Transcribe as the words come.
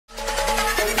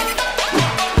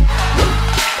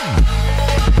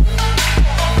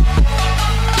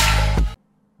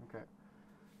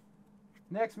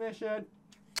Next mission.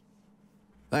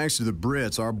 Thanks to the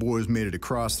Brits, our boys made it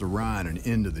across the Rhine and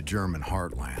into the German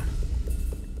heartland.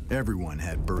 Everyone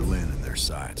had Berlin in their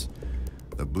sights.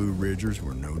 The Blue Ridgers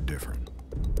were no different.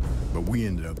 But we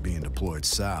ended up being deployed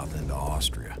south into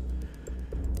Austria.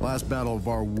 Last battle of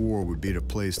our war would be at a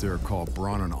place there called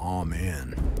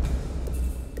Braunau.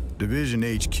 Division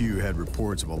HQ had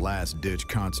reports of a last-ditch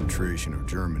concentration of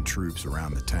German troops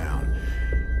around the town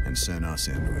and sent us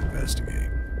in to investigate.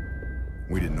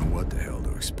 We didn't know what the hell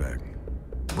to expect.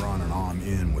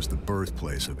 Braunau was the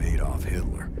birthplace of Adolf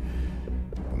Hitler.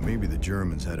 But maybe the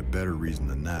Germans had a better reason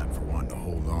than that for wanting to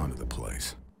hold on to the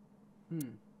place.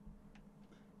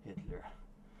 Hitler.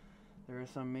 There are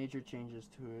some major changes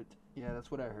to it. Yeah,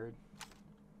 that's what I heard.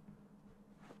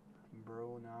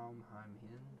 Braunau.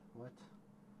 What?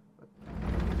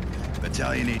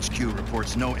 Battalion HQ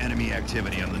reports no enemy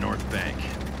activity on the north bank.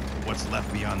 What's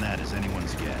left beyond that is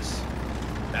anyone's guess.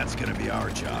 That's gonna be our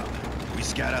job. We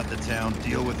scout out the town,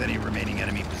 deal with any remaining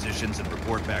enemy positions, and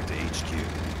report back to HQ.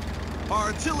 Our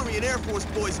artillery and Air Force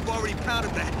boys have already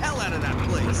pounded the hell out of that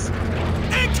place.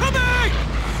 Incoming!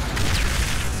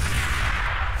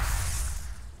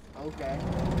 Okay.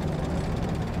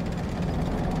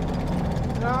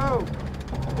 No!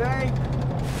 Thank!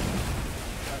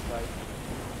 That's right.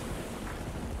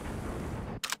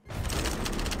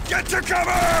 Get to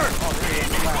cover! Oh, there it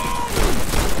is.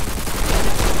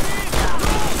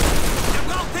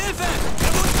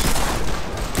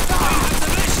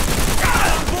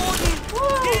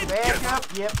 Back up.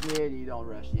 Yep, yeah, you don't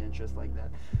rush the interest like that.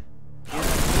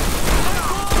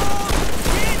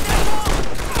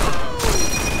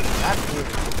 That's good.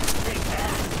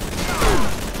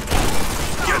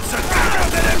 Get some back up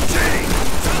that MG!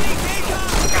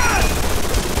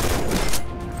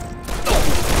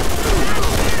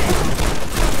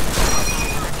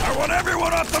 I want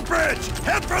everyone off the bridge!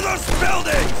 Head for those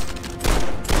buildings!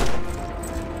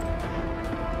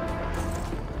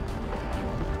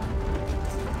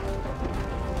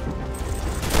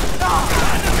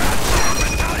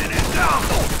 Battalion is down!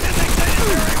 Designated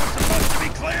area was supposed to be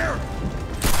clear!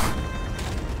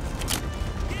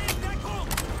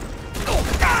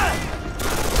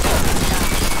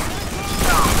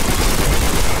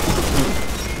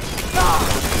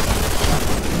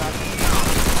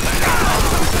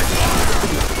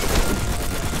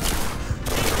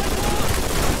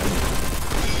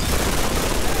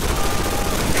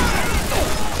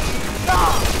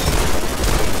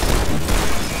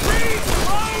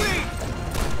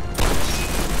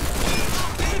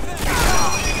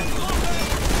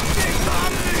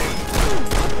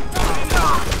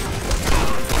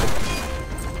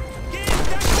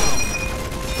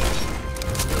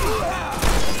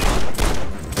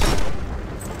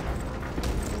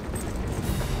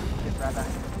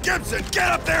 Gibson,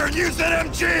 get up there and use that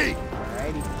MG!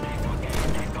 Alrighty.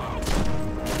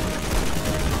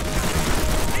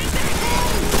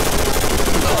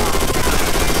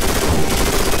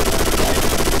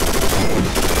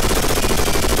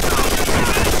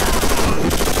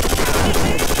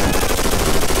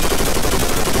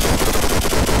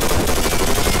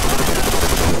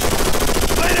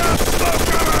 Lay down smoke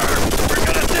cover! We're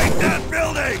gonna take that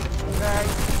building! Okay.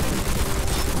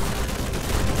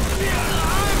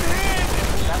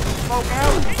 Smoke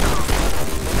out!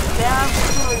 Down!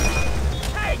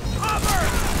 Take cover!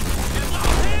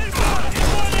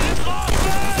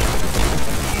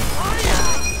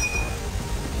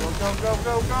 Go!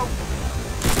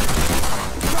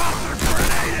 Drop a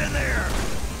grenade in there!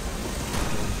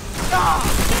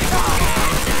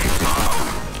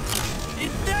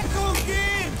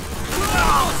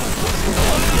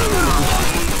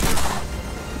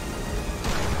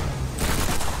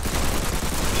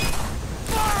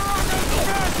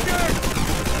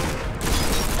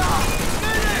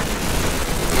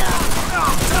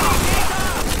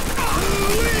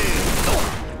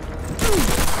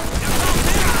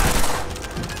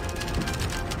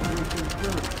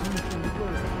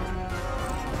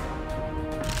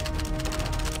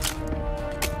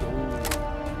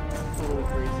 Totally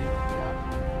crazy.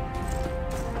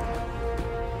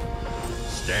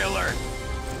 Stay alert!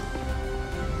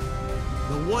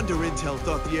 No wonder Intel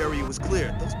thought the area was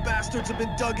cleared. Those bastards have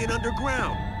been dug in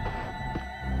underground.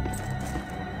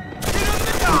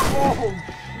 Oh,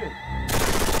 shit.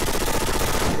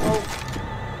 Oh.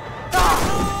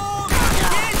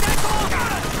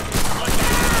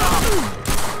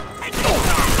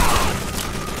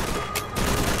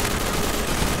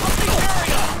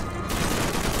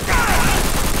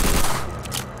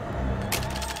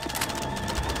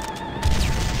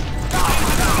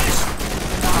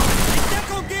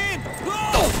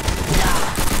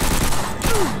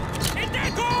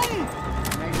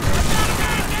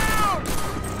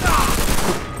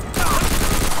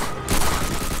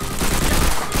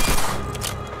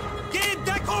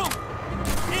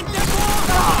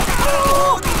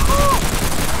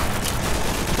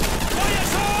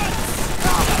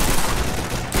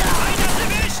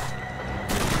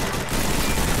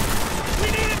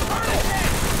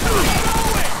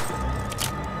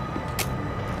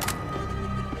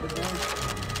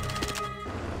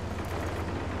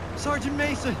 Sergeant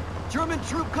Mason. German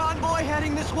troop convoy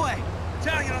heading this way.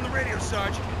 Battalion on the radio,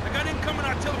 Sarge. I got incoming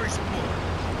artillery support.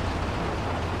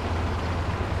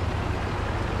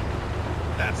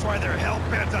 That's why they're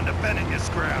hell-bent on defending this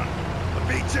ground. The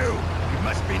B-2, we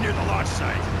must be near the launch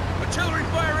site. Artillery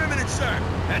fire imminent, sir.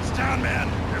 Heads down, man.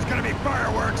 There's gonna be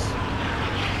fireworks.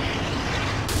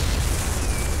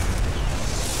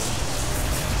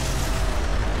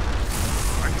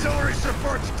 Artillery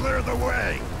supports clear the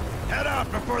way. Head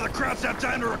out before the Krauts have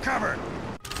time to recover.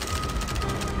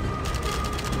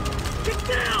 Get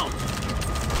down!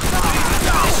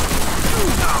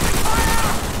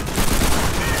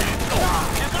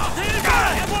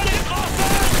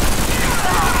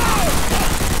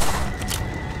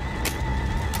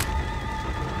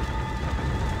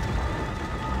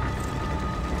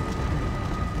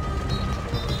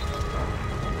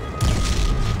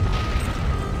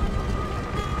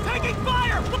 Taking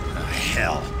fire!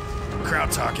 Hell.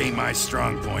 Crowd talk ain't my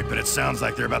strong point, but it sounds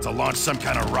like they're about to launch some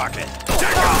kind of rocket.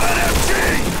 Take out that MG!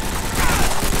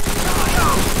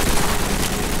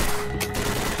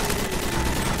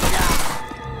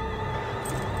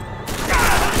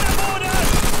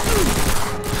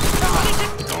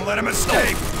 Don't let him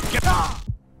escape! Get Of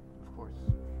course.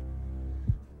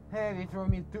 Hey, they throw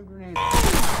me 2 grenades.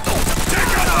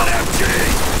 Take out that MG!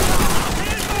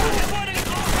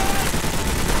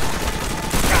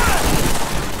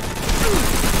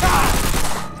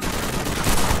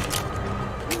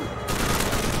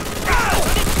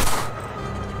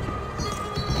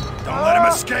 Don't let him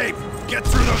escape! Get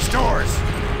through those doors!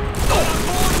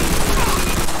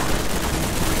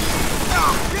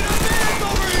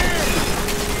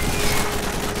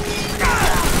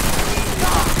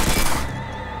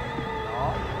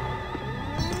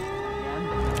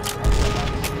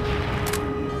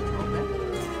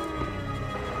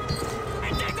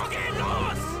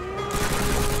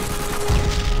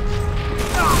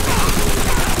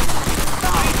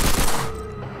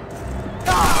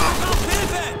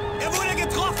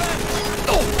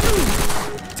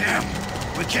 Damn!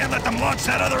 We can't let them launch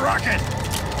that other rocket!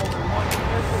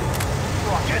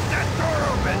 Get that door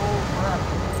open!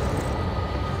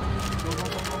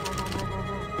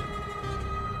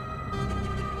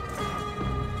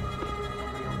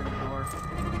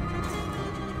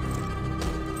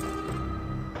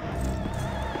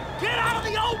 Get out of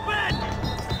the open!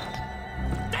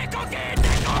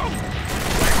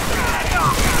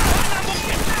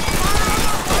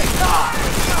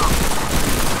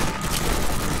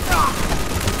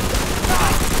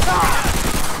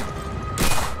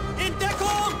 In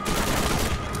Deckung!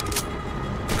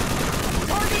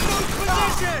 Target moves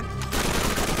position!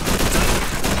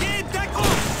 Geh in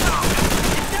Deckung!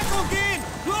 In Deckung gehen!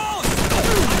 Los!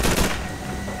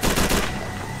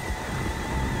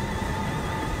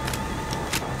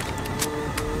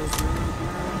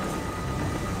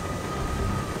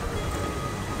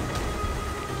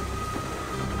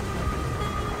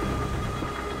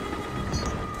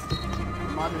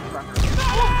 Motherfucker.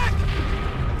 Back!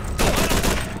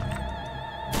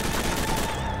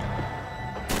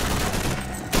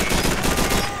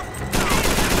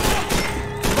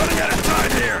 Running out of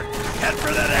time here! Head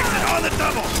for that exit on the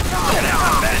double! We're gonna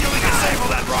have to manually disable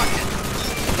that rocket!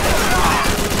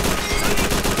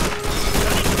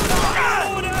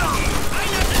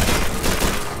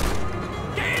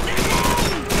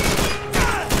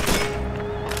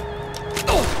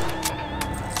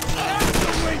 That's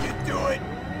the way you do it!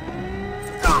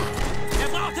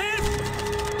 Braucht Hilfe!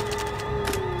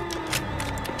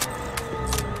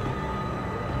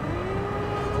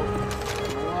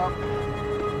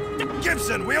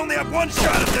 Gibson, we only have one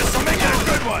shot at this, so make it a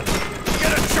good one!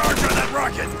 Get a charge on that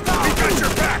rocket! We got your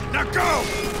back! Now go!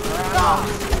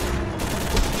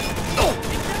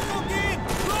 In Deckung gehen!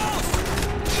 Los!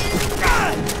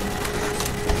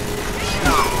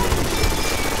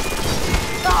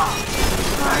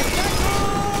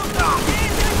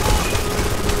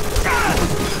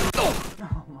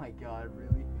 Oh my god,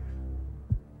 really?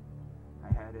 I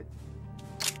had it.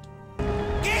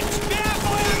 Geht's mehr,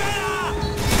 Feuermänner!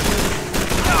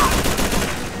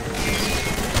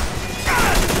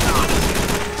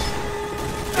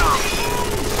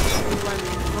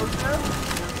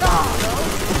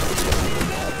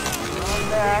 Run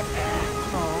back.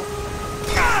 No.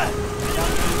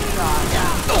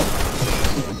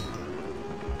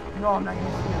 No, I'm not gonna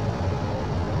see it.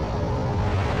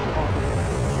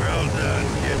 Well done,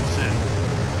 Gibson.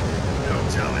 No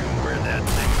telling where that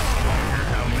thing swung or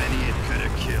how many it could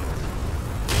have killed.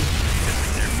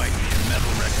 Guessing there might be a medal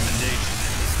recommendation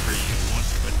in this free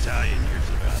battalion hears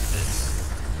about this.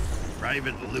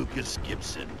 Private Lucas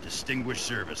Gibson, Distinguished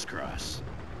Service Cross.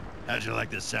 How'd you like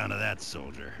the sound of that,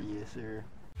 soldier? Yes, sir.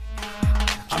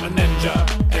 I'm a ninja,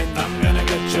 and I'm gonna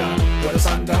get ya, where the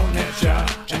sun don't hit ya,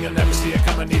 and you'll never see it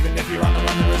coming. Even if you're on the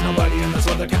run, there is nobody in this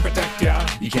world that can protect ya.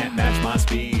 You can't match my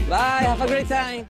speed. Bye, have a great time.